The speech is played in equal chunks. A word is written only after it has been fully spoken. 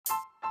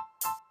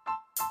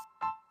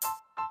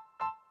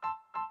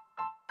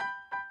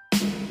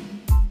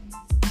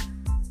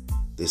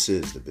This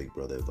is the Big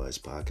Brother Advice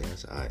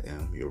Podcast. I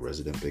am your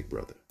resident Big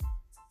Brother.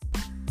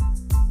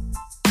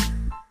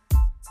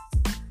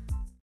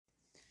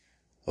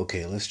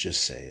 Okay, let's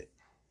just say it.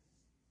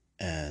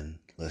 And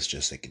let's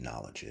just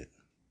acknowledge it.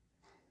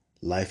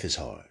 Life is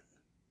hard.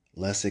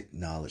 Let's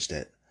acknowledge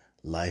that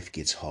life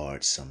gets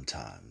hard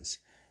sometimes.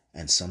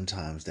 And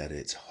sometimes that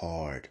it's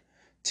hard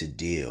to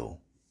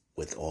deal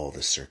with all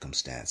the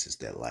circumstances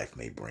that life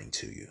may bring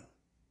to you.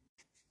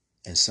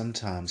 And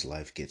sometimes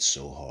life gets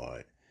so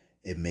hard,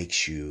 it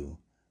makes you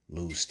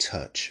lose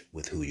touch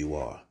with who you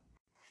are.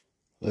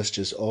 Let's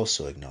just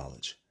also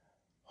acknowledge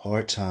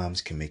hard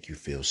times can make you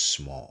feel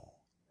small.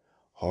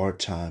 Hard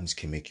times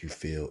can make you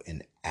feel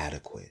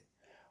inadequate.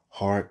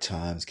 Hard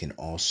times can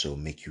also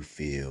make you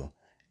feel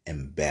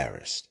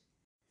embarrassed.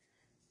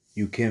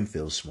 You can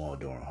feel small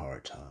during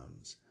hard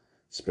times,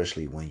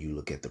 especially when you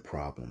look at the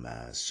problem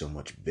as so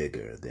much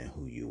bigger than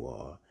who you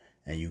are.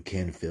 And you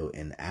can feel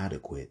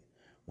inadequate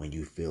when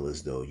you feel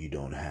as though you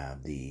don't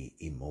have the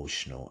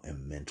emotional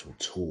and mental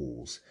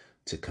tools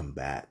to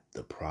combat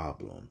the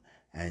problem.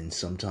 And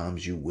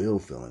sometimes you will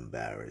feel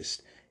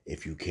embarrassed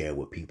if you care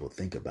what people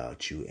think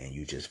about you and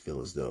you just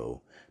feel as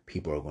though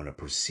people are going to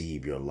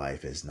perceive your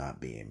life as not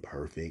being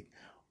perfect,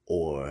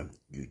 or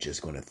you're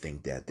just going to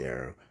think that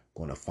they're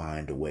going to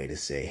find a way to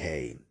say,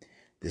 hey,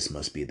 this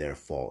must be their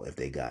fault if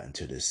they got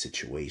into this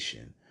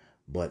situation.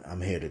 But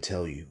I'm here to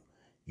tell you,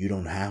 you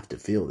don't have to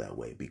feel that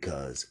way,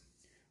 because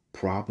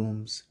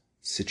problems,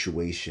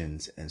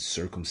 situations, and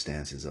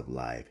circumstances of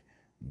life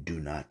do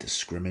not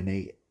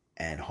discriminate,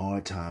 and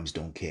hard times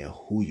don't care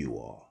who you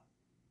are.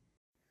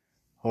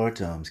 Hard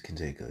times can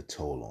take a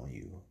toll on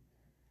you.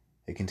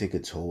 It can take a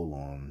toll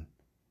on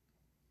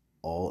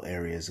all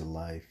areas of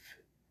life,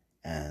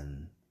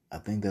 and I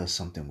think that's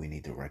something we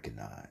need to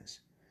recognize.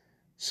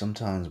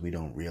 Sometimes we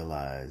don't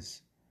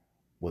realize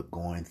what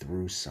going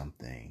through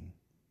something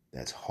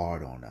that's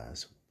hard on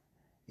us,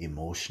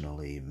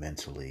 emotionally,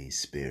 mentally,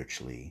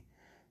 spiritually,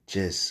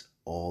 just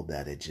all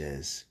that it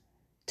just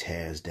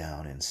tears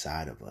down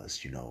inside of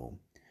us,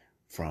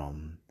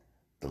 from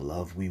the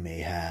love we may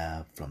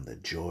have, from the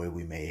joy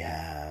we may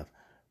have,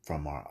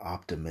 from our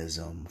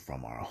optimism,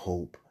 from our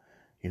hope.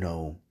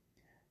 No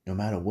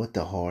matter what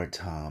the hard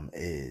time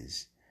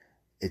is,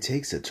 it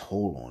takes a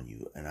toll on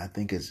you. And I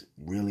think it's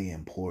really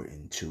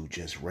important to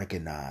just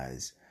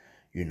recognize,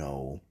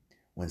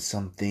 when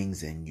some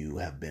things in you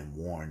have been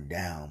worn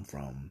down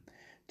from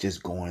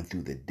just going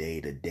through the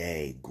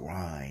day-to-day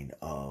grind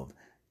of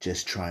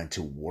just trying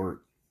to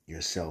work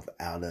yourself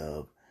out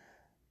of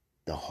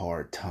the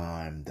hard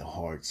time, the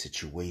hard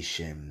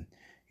situation,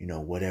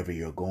 whatever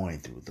you're going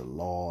through, the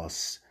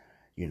loss,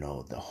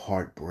 the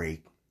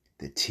heartbreak,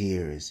 the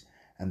tears.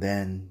 And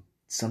then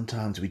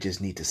sometimes we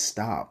just need to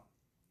stop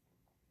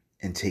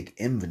and take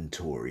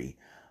inventory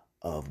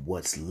of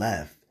what's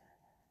left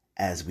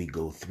as we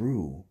go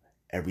through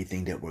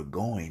everything that we're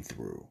going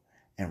through,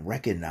 and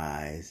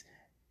recognize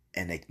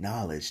and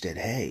acknowledge that,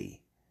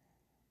 hey,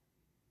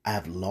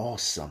 I've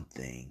lost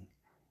something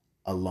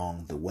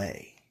along the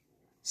way.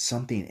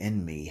 Something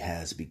in me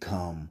has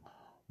become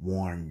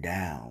worn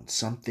down.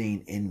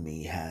 Something in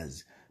me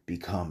has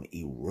become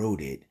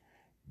eroded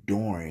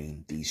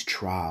during these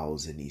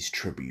trials and these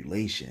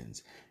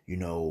tribulations.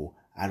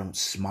 I don't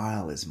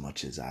smile as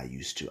much as I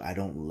used to. I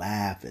don't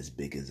laugh as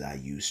big as I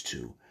used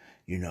to.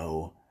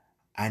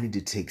 I need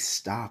to take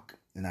stock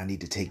and I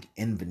need to take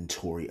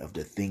inventory of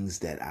the things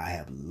that I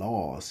have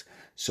lost,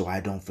 so I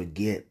don't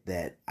forget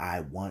that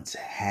I once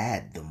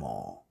had them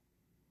all.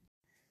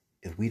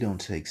 If we don't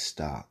take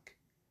stock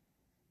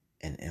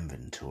and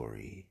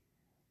inventory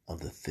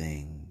of the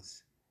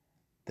things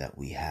that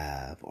we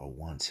have or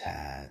once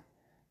had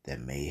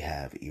that may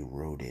have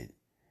eroded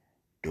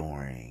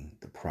during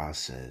the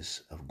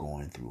process of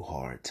going through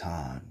hard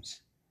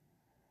times,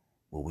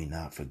 will we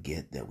not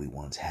forget that we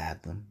once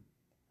had them?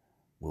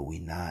 Will we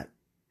not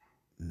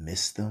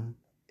miss them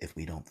if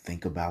we don't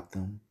think about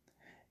them?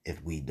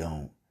 If we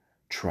don't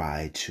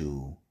try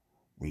to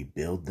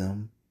rebuild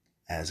them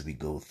as we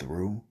go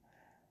through,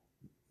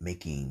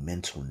 making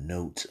mental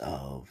notes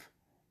of,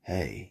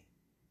 hey,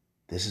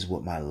 this is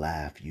what my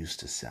laugh used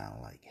to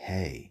sound like.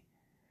 Hey,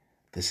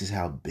 this is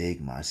how big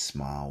my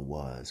smile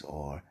was.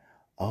 Or,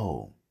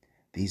 oh,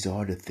 these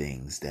are the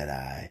things that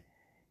I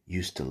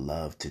used to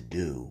love to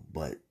do,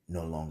 but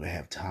no longer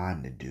have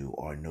time to do,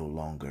 or no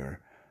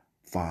longer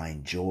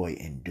find joy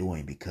in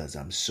doing because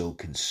I'm so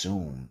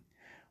consumed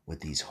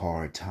with these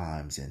hard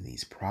times and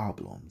these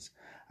problems.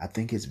 I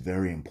think it's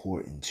very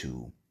important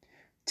to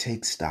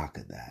take stock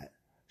of that,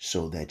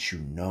 so that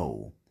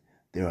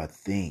there are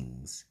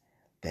things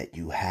that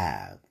you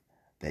have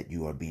that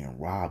you are being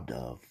robbed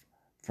of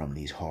from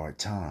these hard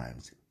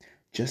times,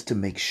 just to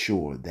make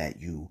sure that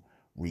you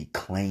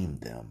reclaim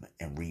them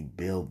and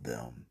rebuild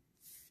them.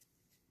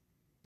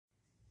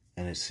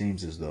 And it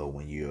seems as though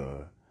when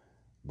you're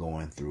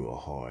going through a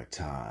hard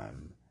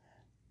time,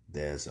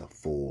 there's a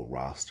full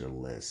roster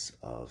list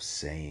of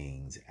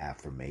sayings,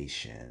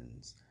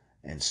 affirmations,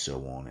 and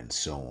so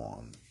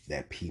on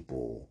that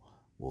people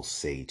will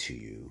say to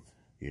you.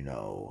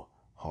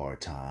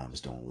 Hard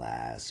times don't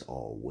last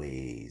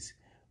always.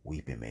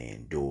 Weeping may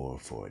endure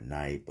for a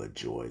night, but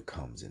joy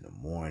comes in the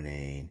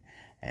morning,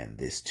 and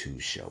this too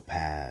shall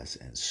pass,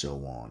 and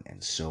so on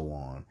and so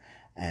on.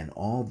 And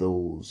all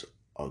those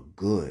are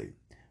good.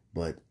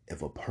 But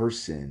if a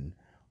person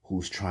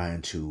who's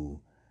trying to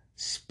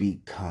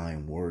speak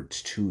kind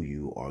words to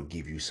you or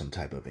give you some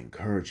type of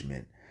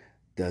encouragement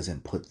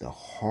doesn't put the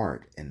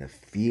heart and the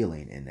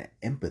feeling and the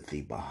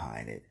empathy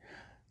behind it,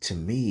 to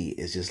me,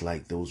 it's just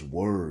like those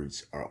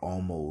words are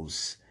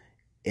almost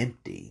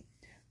empty.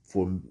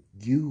 For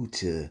you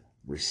to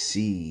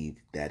receive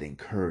that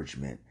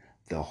encouragement,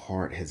 the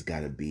heart has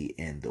got to be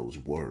in those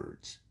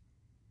words.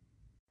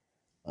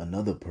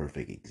 Another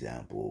perfect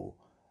example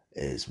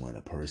is when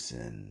a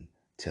person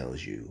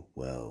tells you,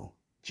 well,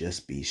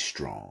 just be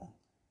strong.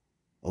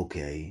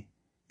 Okay,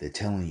 they're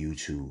telling you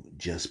to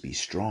just be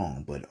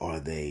strong, but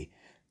are they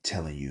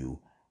telling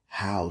you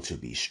how to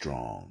be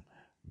strong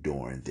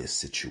during this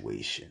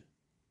situation?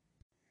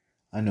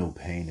 I know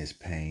pain is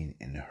pain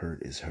and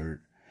hurt is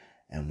hurt.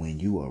 And when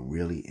you are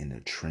really in the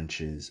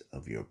trenches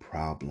of your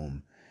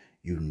problem,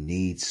 you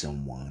need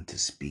someone to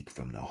speak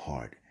from the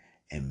heart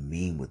and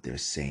mean what they're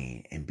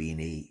saying and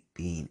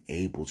being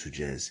able to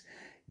just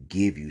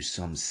give you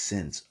some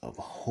sense of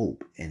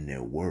hope in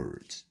their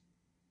words.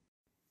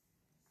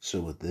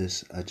 So with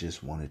this, I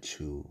just wanted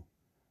to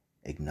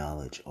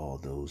acknowledge all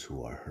those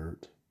who are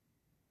hurt,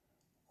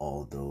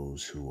 all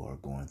those who are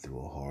going through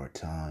a hard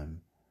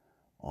time,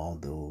 all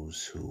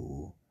those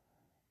who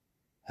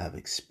have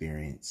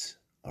experienced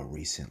a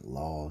recent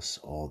loss,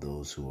 all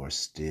those who are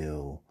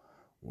still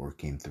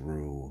working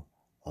through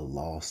a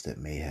loss that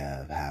may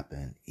have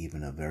happened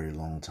even a very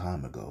long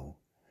time ago.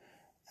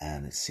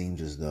 And it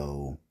seems as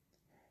though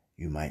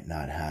you might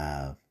not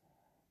have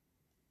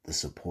the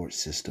support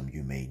system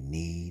you may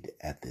need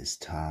at this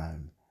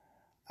time.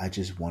 I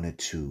just wanted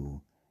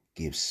to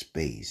give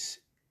space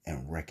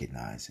and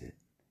recognize it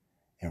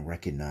and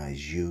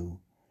recognize you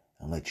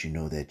and let you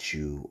know that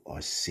you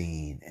are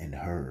seen and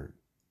heard.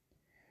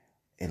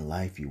 In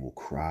life, you will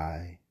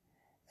cry.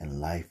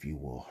 In life, you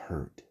will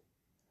hurt.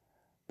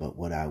 But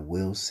what I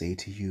will say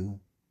to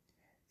you,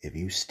 if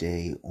you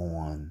stay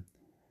on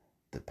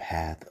the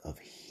path of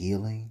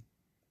healing,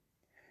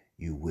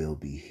 you will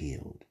be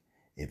healed.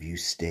 If you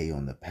stay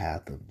on the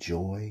path of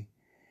joy,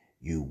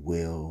 you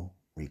will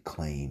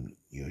reclaim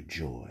your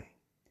joy.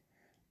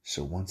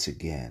 So once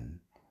again,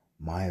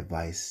 my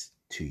advice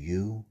to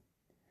you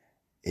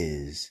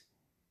is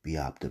be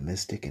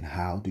optimistic. And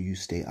how do you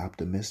stay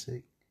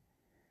optimistic?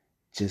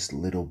 Just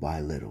little by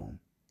little.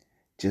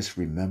 Just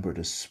remember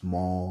the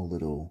small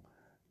little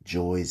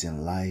joys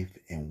in life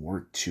and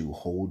work to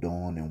hold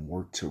on and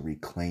work to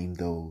reclaim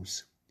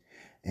those.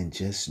 And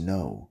just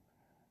know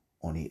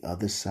on the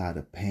other side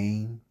of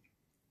pain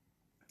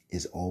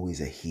is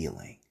always a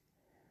healing.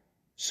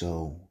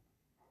 So,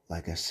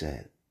 like I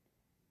said,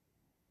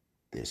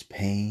 there's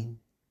pain,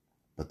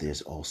 but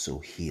there's also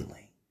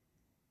healing.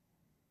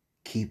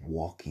 Keep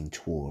walking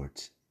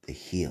towards the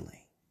healing.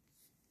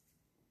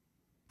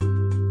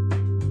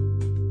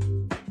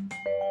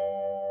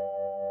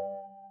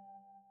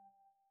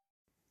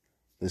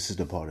 This is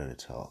the part of the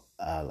talk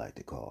I like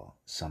to call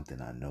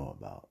something I know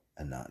about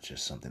and not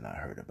just something I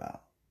heard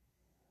about.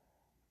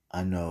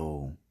 I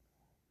know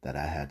that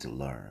I had to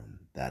learn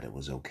that it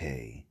was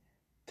okay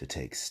to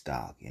take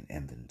stock and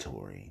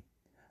inventory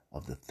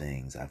of the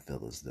things I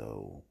feel as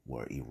though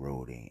were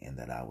eroding and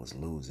that I was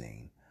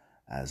losing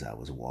as I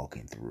was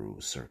walking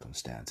through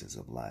circumstances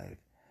of life.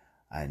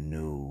 I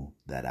knew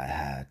that I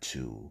had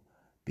to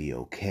be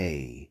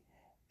okay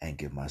and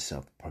give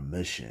myself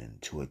permission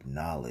to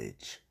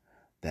acknowledge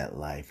that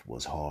life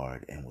was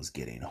hard and was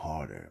getting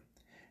harder.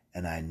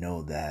 And I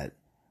know that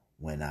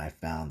when I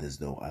found as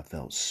though I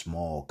felt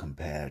small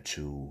compared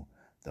to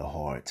the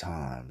hard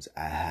times,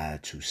 I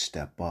had to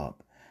step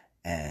up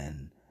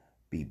and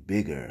be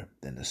bigger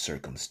than the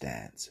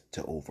circumstance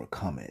to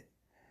overcome it.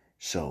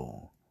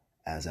 So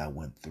as I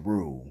went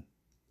through,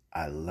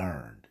 I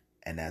learned.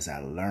 And as I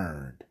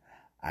learned,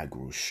 I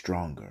grew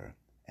stronger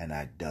and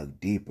I dug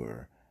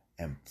deeper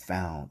and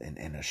found an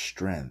inner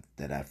strength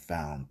that I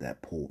found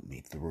that pulled me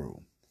through.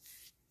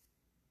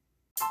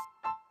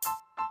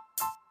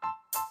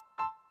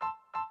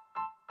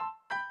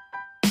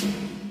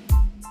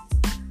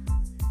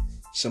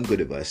 Some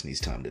good advice needs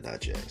time to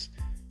digest.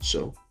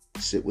 So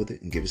sit with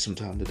it and give it some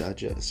time to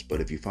digest.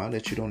 But if you find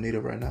that you don't need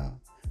it right now,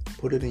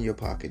 put it in your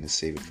pocket and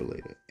save it for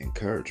later.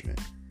 Encouragement.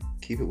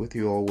 Keep it with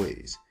you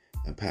always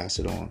and pass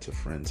it on to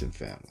friends and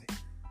family.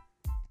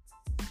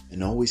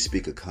 And always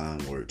speak a kind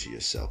word to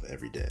yourself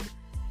every day,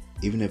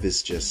 even if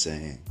it's just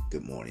saying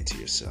good morning to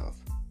yourself.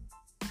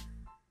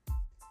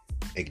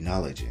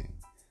 Acknowledging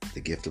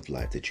the gift of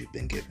life that you've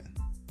been given.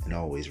 And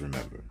always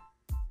remember,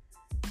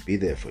 be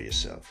there for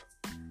yourself.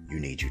 You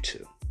need you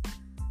too.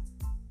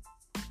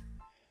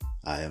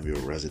 I am your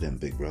resident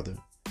big brother,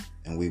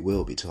 and we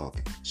will be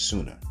talking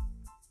sooner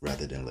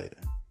rather than later.